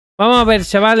Vamos a ver,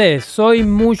 chavales, soy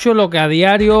mucho lo que a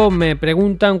diario me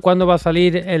preguntan cuándo va a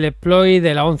salir el exploit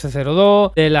de la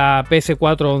 11.02, de la Ps4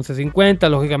 11.50.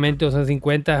 Lógicamente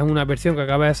 11.50 es una versión que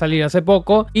acaba de salir hace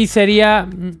poco y sería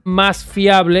más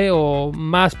fiable o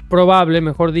más probable,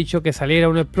 mejor dicho, que saliera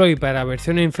un exploit para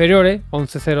versiones inferiores,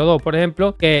 11.02 por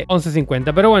ejemplo, que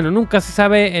 11.50. Pero bueno, nunca se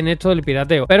sabe en esto del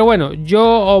pirateo. Pero bueno, yo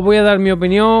os voy a dar mi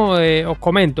opinión, os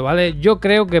comento, ¿vale? Yo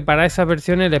creo que para esas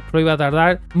versiones el exploit va a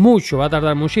tardar mucho, va a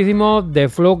tardar muchísimo. De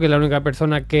Flow, que es la única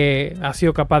persona que ha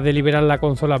sido capaz de liberar la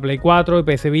consola Play 4 y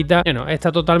PS Vita, bueno,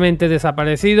 está totalmente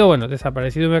desaparecido. Bueno,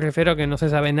 desaparecido me refiero a que no se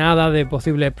sabe nada de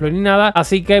posible exploit ni nada.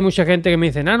 Así que hay mucha gente que me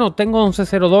dice, no, tengo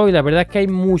 11.02, y la verdad es que hay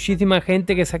muchísima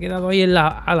gente que se ha quedado ahí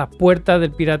a las puertas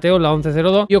del pirateo, la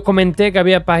 11.02. Y os comenté que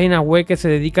había páginas web que se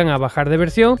dedican a bajar de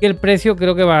versión y el precio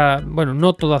creo que va, bueno,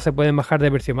 no todas se pueden bajar de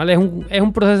versión, ¿vale? Es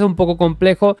un proceso un poco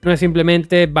complejo, no es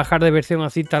simplemente bajar de versión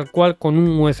así tal cual con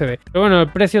un USB. Pero bueno, el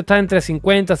precio está entre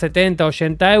 50, 70,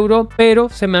 80 euros, pero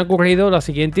se me ha ocurrido la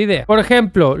siguiente idea. Por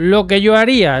ejemplo, lo que yo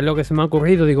haría, lo que se me ha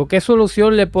ocurrido, digo, ¿qué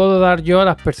solución le puedo dar yo a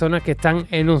las personas que están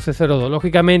en 11.02?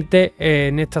 Lógicamente,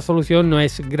 en esta solución no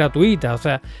es gratuita, o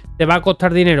sea, te va a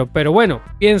costar dinero, pero bueno,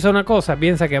 piensa una cosa,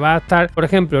 piensa que va a estar, por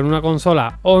ejemplo, en una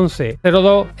consola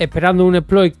 11.02 esperando un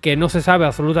exploit que no se sabe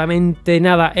absolutamente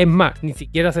nada, es más, ni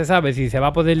siquiera se sabe si se va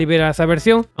a poder liberar esa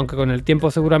versión, aunque con el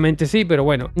tiempo seguramente sí, pero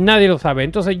bueno, nadie lo sabe.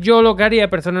 Entonces yo lo que haría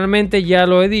personalmente, ya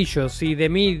lo he dicho, si de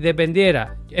mí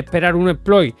dependiera esperar un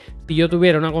exploit, si yo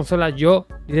tuviera una consola, yo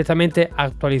directamente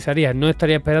actualizaría, no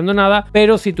estaría esperando nada.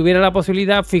 Pero si tuviera la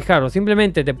posibilidad, fijaros,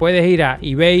 simplemente te puedes ir a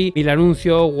eBay, Mil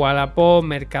Anuncios, Wallapop,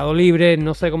 Mercado Libre,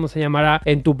 no sé cómo se llamará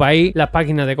en tu país, las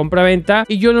páginas de compra-venta,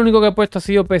 y yo lo único que he puesto ha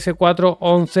sido PS4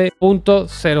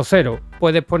 11.00.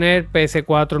 Puedes poner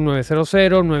PS4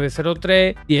 900,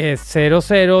 903,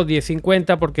 1000,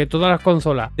 1050, porque todas las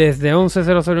consolas desde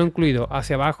 11.00 incluido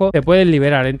hacia abajo se pueden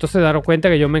liberar. Entonces daros cuenta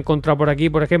que yo me he encontrado por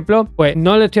aquí, por ejemplo, pues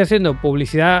no le estoy haciendo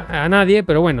publicidad a nadie,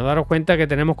 pero bueno, daros cuenta que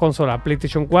tenemos consola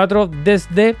PlayStation 4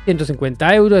 desde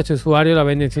 150 euros. Este usuario la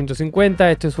vende en 150,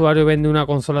 este usuario vende una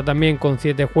consola también con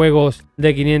 7 juegos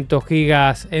de 500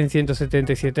 gigas en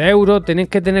 177 euros. Tenéis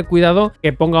que tener cuidado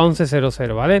que ponga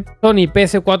 11.00, ¿vale? Sony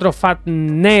PS4 Fat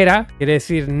negra, quiere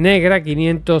decir negra,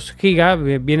 500 gigas,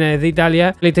 viene desde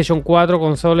Italia. PlayStation 4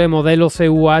 console modelo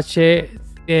CUH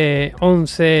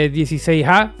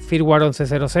 1116A, firmware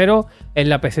 11.00, en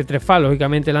la Ps4 FA,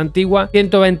 lógicamente la antigua,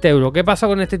 120 euros. ¿Qué pasa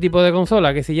con este tipo de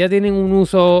consola? Que si ya tienen un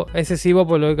uso excesivo,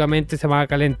 pues lógicamente se van a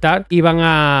calentar y van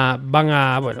a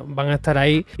estar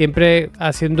ahí siempre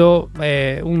haciendo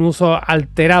un uso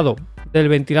alterado del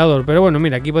ventilador. Pero bueno,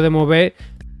 mira, aquí podemos ver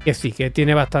que sí, que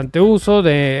tiene bastante uso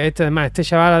de este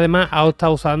chaval además ha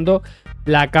estado usando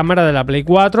la cámara de la Play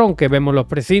 4, aunque vemos los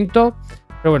precintos.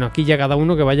 Pero bueno, aquí ya cada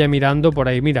uno que vaya mirando por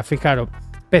ahí. Mira, fijaros,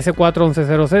 PS4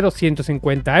 11.00,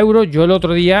 150 euros. Yo el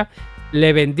otro día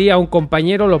le vendí a un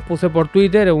compañero, lo puse por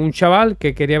Twitter, un chaval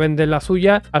que quería vender la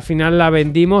suya. Al final la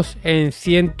vendimos en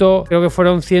creo que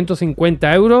fueron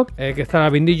 150 euros, que está la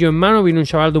vendí yo en mano. Vino un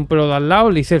chaval de un pueblo de al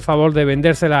lado, le hice el favor de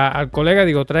vendérsela al colega,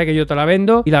 digo, trae que yo te la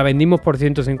vendo, y la vendimos por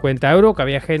 150 euros, que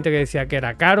había gente que decía que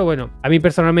era caro. Bueno, a mí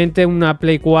personalmente una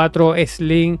Play 4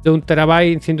 Slim de 1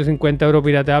 TB, 150 euros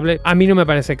pirateable, a mí no me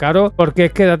parece caro, porque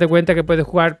es que date cuenta que puedes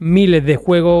jugar miles de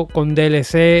juegos con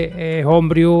DLC,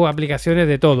 homebrew, aplicaciones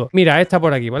de todo. Mira, esta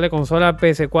por aquí, ¿vale? Consola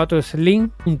PS4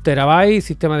 Slim, 1 TB,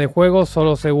 sistema de juego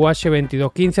solo CUH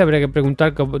 2215, habría que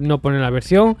preguntar que no pone la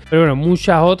versión, pero bueno,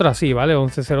 muchas otras sí, ¿vale?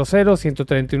 11.00,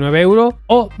 139 euros,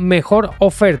 o mejor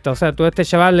oferta. O sea, tú a este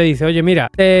chaval le dices, oye, mira,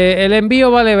 el envío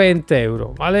vale 20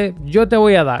 euros, ¿vale? Yo te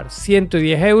voy a dar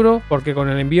 110 euros, porque con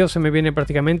el envío se me viene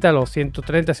prácticamente a los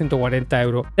 130, 140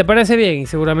 euros. ¿Te parece bien? Y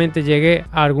seguramente llegue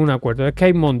a algún acuerdo. Es que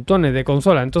hay montones de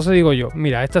consolas. Entonces digo yo,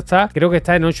 mira, esta está, creo que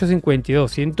está en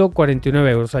 852, 149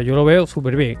 euros. O sea, yo lo veo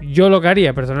súper bien. Yo lo que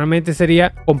haría personalmente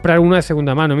sería comprar una de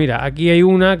segunda mano. Mira, aquí hay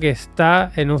una que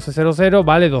está en 11.00,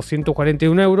 vale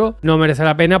 241 euros. No merece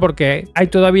la pena porque hay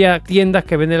todavía tiendas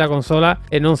que venden la consola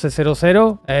en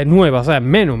 11.00 nueva, o sea,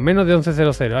 menos de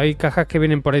 11.00. Hay cajas que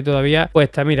vienen por ahí todavía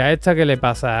puestas. Mira, esta que le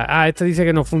pasa. Esta dice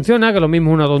que no funciona, que lo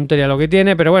mismo es una tontería lo que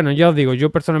tiene, pero bueno, ya os digo, yo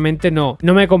personalmente no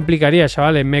me complicaría,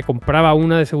 chavales, me compraba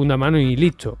una de segunda mano y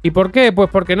listo. ¿Y por qué? Pues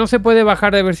porque no se puede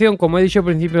bajar de versión, como he dicho al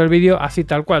principio del vídeo. vídeo así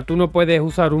tal cual. Tú no puedes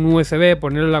usar un USB,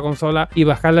 ponerlo en la consola y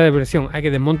bajarla de versión. Hay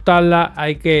que desmontarla,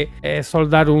 hay que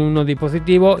soldar unos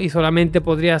dispositivos y solamente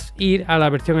podrías ir a la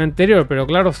versión anterior. Pero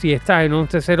claro, si estás en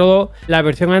 11.02, la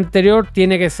versión anterior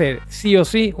tiene que ser sí o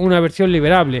sí una versión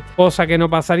liberable, cosa que no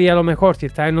pasaría a lo mejor si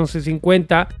estás en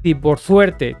 11.50. Si por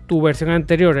suerte tu versión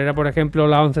anterior era por ejemplo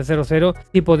la 11.00,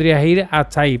 sí podrías ir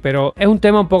hasta ahí, pero es un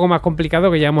tema un poco más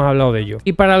complicado que ya hemos hablado de ello.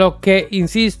 Y para los que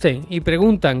insisten y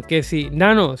preguntan que si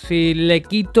Nano, si le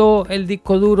quito el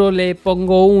disco duro, le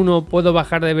pongo uno, puedo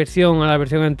bajar de versión a la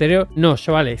versión anterior. No,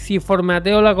 chavales, si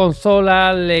formateo la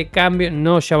consola, le cambio,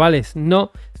 no, chavales,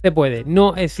 no se puede.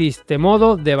 No existe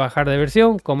modo de bajar de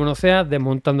versión, como no sea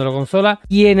desmontando la consola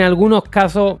y en algunos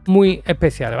casos muy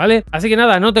especiales, ¿vale? Así que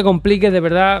nada, no te compliques, de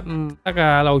verdad.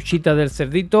 Saca la huchita del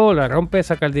cerdito, la rompes,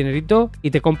 saca el dinerito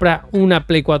y te compras una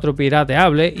Play 4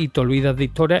 pirateable y te olvidas de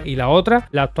historia, y la otra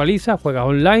la actualizas, juegas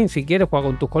online si quieres,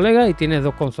 juegas con tus colegas y tienes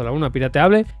dos consolas, una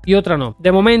pirateable y otra no.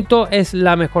 De momento es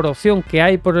la mejor opción que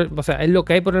hay, o sea, es lo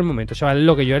que hay por el momento, chaval, es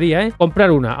lo que yo haría,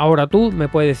 comprar una. Ahora tú me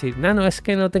puedes decir, Nano, es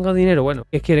que no tengo dinero. Bueno,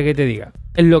 es que quiere que te diga,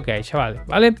 es lo que hay, chavales,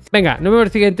 ¿vale? Venga, nos vemos en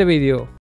el siguiente vídeo.